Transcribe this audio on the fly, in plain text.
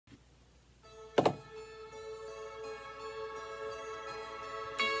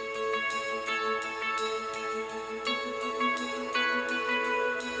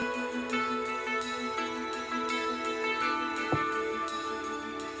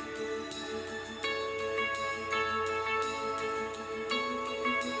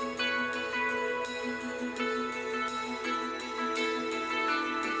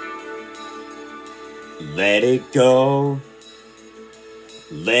Let it go.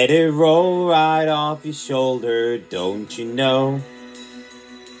 Let it roll right off your shoulder, don't you know?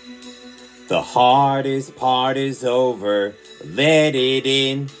 The hardest part is over, let it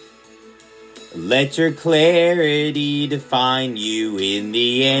in. Let your clarity define you in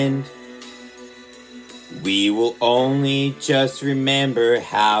the end. We will only just remember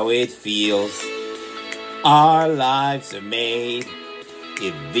how it feels. Our lives are made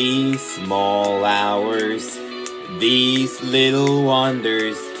in these small hours, these little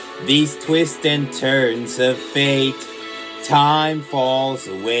wonders, these twists and turns of fate. Time falls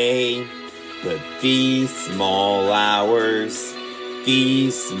away, but these small hours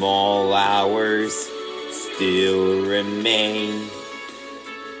still remain.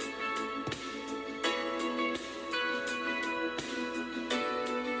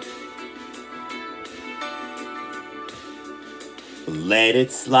 Let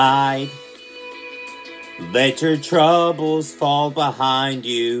it slide. Let your troubles fall behind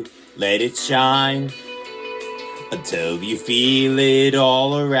you. Let it shine until you feel it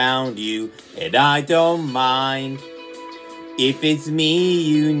all around you. And I don't mind if it's me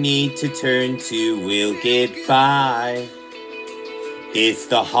you need to turn to, we'll get by. It's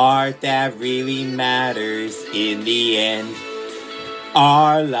the heart that really matters in the end.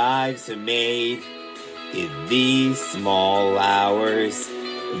 Our lives are made in these small hours,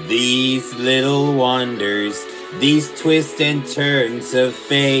 these little wonders, these twists and turns of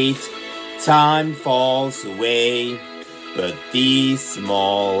fate. Time falls away, but these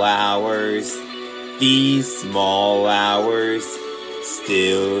small hours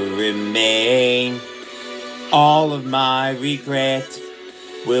still remain. All of my regret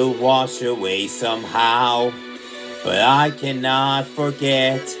will wash away somehow, but I cannot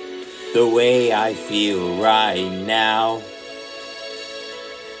forget the way I feel right now.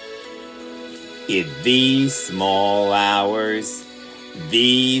 In these small hours,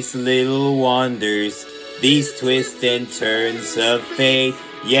 these little wonders, these twists and turns of fate.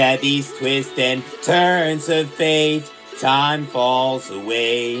 Yeah, these twists and turns of fate. Time falls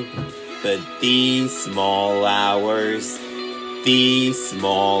away, but these small hours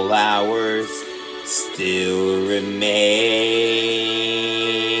still remain.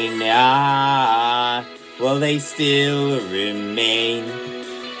 Well, they still remain.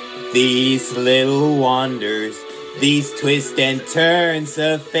 These little wonders, these twists and turns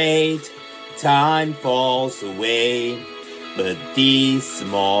of fate. Time falls away, but these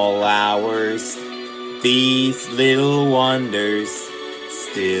small hours, these little wonders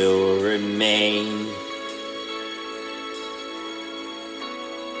still remain.